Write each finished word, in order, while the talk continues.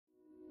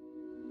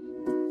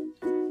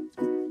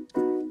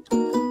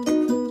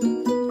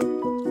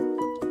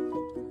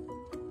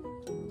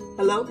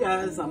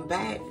guys, I'm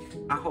back.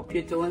 I hope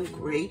you're doing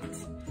great.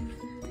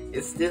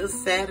 It's still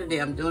Saturday.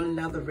 I'm doing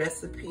another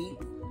recipe.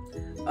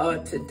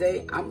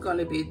 Today I'm going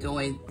to be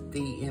doing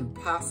the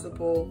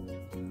Impossible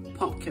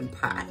pumpkin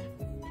pie.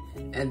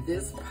 And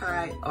this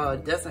pie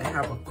doesn't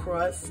have a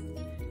crust.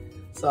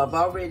 So I've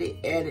already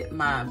added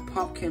my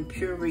pumpkin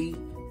puree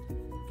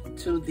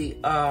to the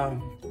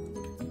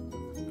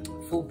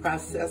food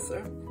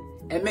processor.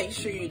 And make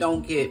sure you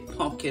don't get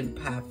pumpkin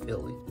pie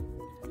filling.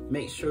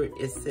 Make sure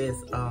it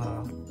says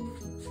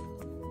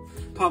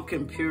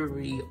pumpkin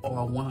puree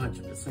or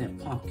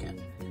 100%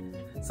 pumpkin.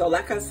 So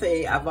like I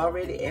say, I've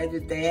already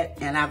added that,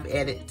 and I've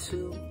added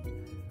 2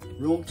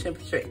 room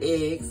temperature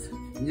eggs.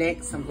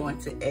 Next, I'm going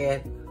to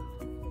add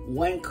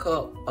 1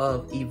 cup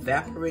of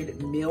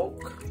evaporated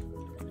milk.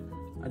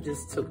 I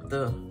just took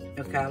the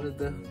milk out of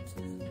the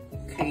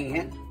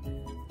can.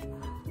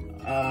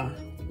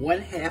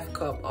 1/2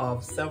 cup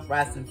of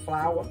self-rising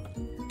flour.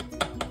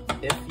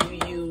 If you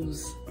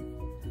use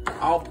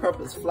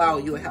all-purpose flour,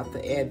 you'll have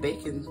to add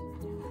baking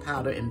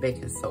powder and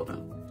baking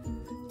soda.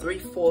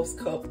 3/4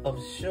 cup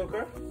of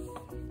sugar.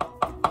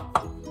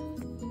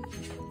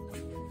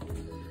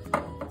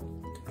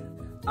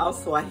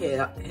 Also, I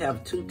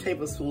have 2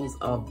 tablespoons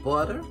of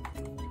butter.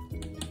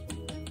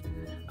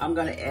 I'm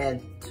gonna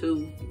add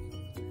 2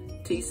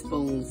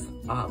 teaspoons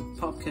of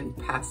pumpkin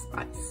pie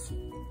spice.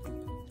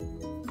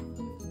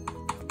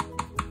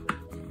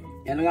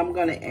 And I'm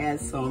gonna add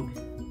some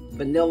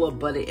vanilla,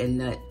 butter, and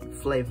nut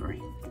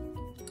flavoring.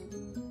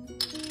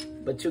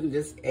 But you can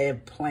just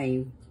add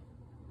plain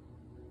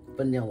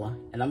vanilla.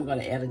 And I'm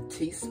gonna add a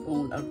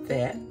teaspoon of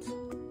that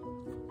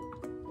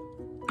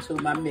to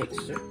my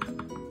mixture.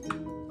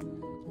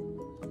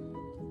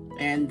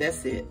 And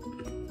that's it.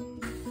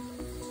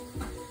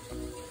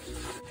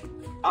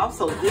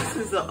 Also, this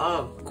is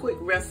a quick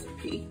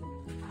recipe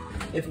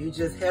if you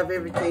just have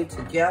everything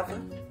together.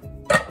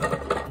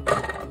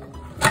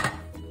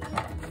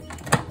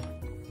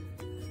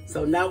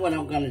 So now what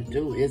I'm gonna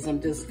do is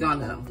I'm just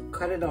gonna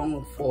cut it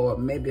on for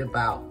maybe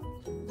about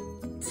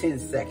 10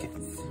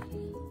 seconds.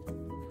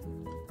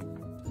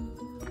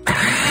 I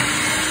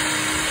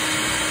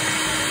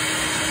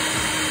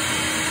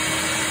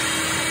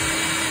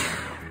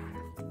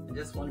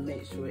just wanna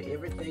make sure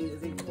everything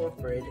is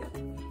incorporated,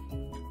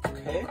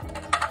 okay?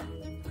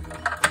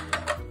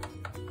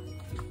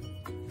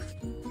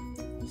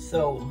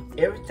 So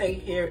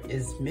everything here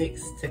is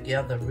mixed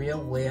together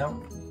real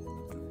well.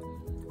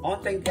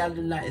 Only thing you gotta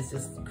do now is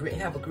just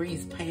have a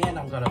greased pan.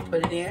 I'm gonna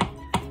put it in.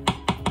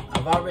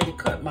 I've already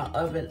cut my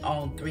oven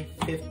on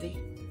 350.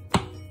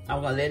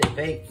 I'm gonna let it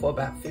bake for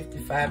about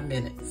 55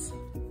 minutes.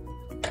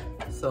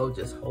 So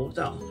just hold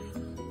on.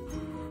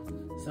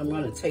 So I'm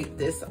gonna take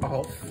this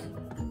off.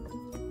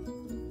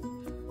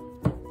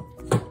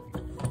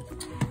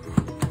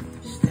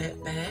 Push that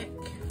back.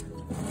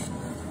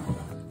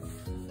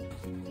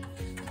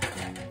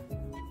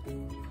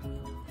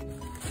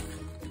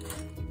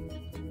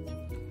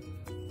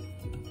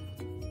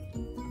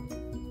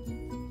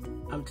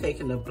 I'm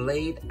taking the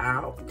blade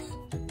out.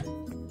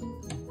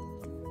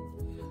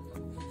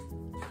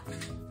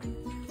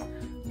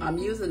 I'm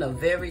using a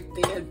very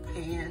thin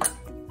pan.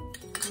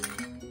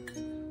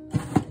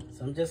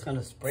 So I'm just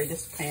gonna spray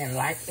this pan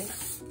lightly.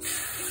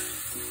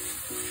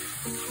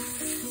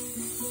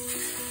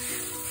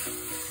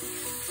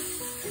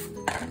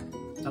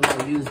 I'm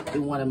gonna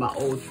do one of my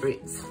old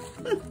tricks.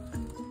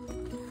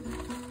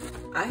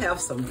 I have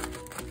some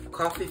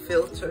coffee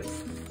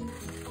filters.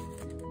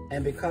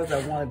 And because I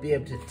want to be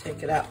able to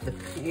take it out the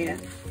pan,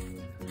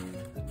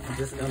 I'm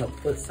just going to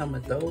put some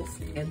of those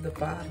in the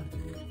bottom.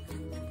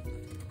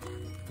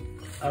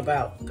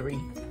 About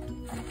 3.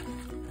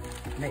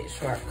 Make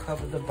sure I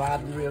cover the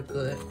bottom real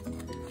good.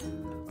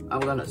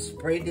 I'm going to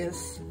spray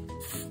this.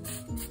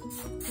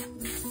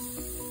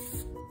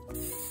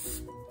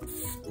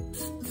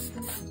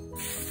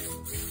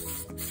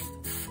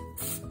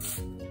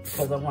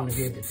 Because I want to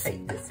be able to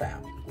take this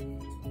out.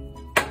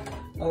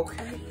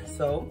 Okay,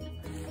 so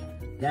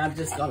now I'm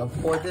just gonna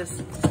pour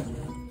this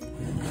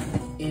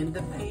in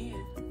the pan.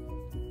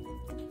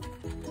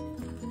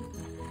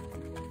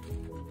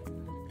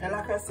 And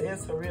like I said,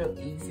 it's a real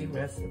easy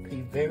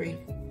recipe, very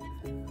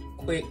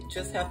quick.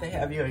 Just have to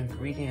have your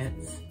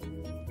ingredients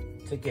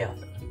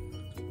together.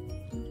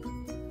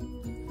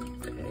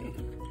 Okay.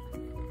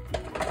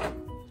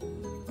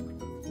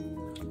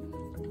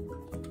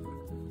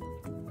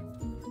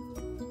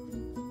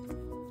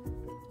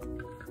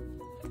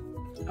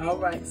 All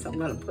right, so I'm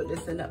gonna put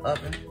this in the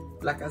oven.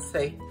 Like I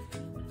say,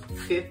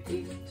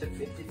 50 to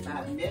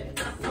 55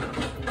 minutes.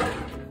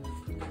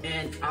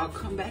 And I'll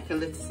come back and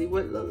let's see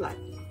what it looks like.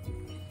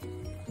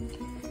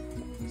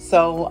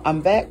 So I'm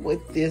back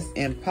with this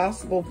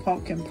Impossible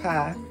pumpkin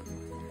pie.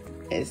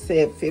 It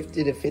said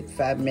 50 to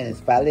 55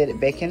 minutes, but I let it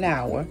bake an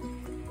hour.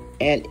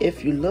 And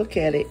if you look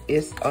at it,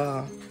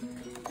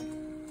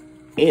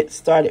 it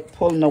started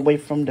pulling away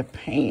from the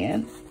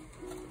pan.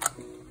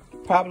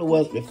 Probably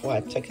was before I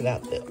took it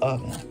out the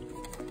oven.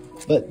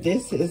 But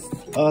this is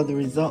the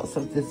results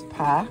of this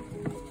pie.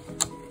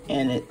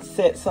 And it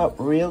sets up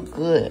real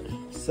good.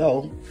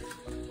 So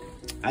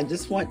I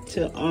just want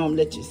to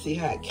let you see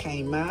how it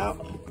came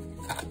out.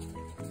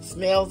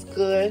 Smells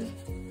good.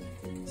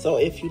 So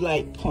if you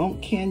like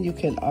pumpkin, you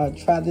can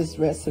try this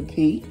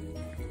recipe.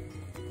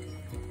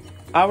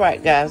 All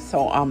right, guys,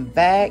 so I'm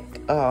back.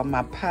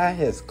 My pie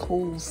has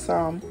cooled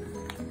some.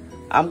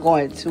 I'm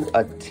going to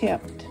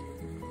attempt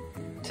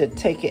to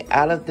take it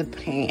out of the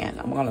pan.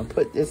 I'm gonna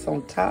put this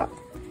on top.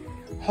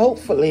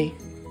 Hopefully,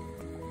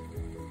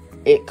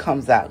 it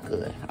comes out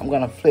good. I'm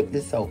gonna flip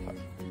this over.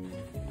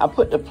 I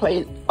put the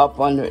plate up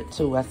under it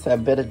too. I said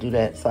I better do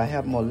that so I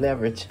have more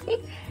leverage.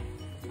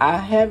 I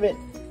have it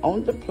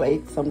on the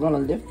plate, so I'm gonna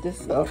lift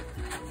this up.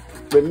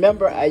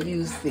 Remember, I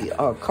use the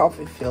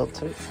coffee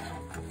filters.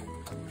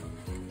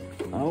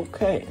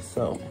 Okay,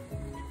 so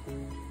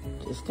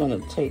just gonna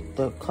take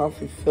the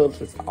coffee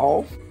filters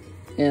off.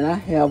 And I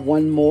have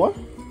one more.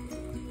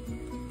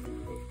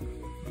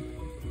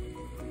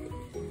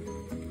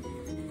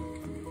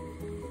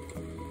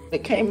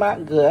 It came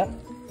out good.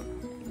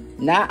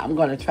 Now I'm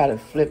gonna try to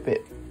flip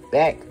it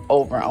back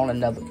over on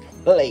another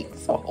plate,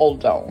 so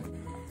hold on.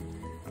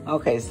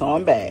 Okay, so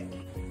I'm back.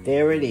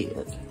 There it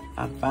is.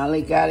 I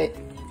finally got it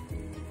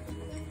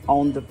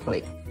on the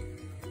plate.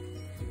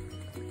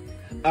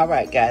 All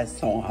right, guys,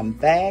 so I'm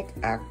back.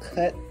 I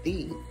cut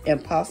the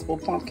Impossible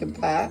Pumpkin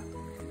Pie.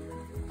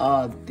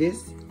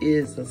 This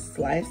is a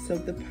slice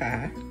of the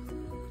pie.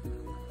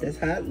 That's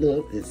how it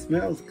looks. It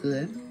smells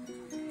good.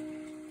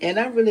 And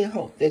I really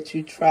hope that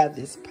you try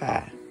this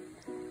pie.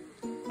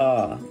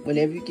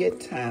 Whenever you get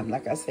time,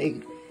 like I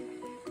say,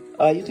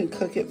 you can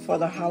cook it for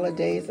the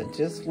holidays or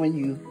just when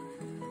you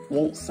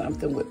want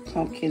something with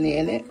pumpkin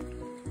in it.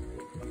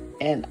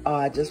 And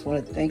I just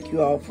want to thank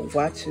you all for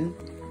watching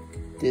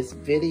this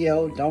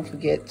video. Don't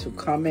forget to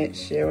comment,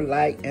 share,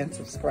 like, and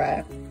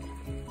subscribe.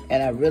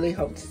 And I really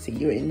hope to see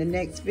you in the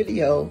next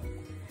video.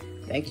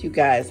 Thank you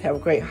guys. Have a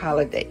great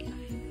holiday.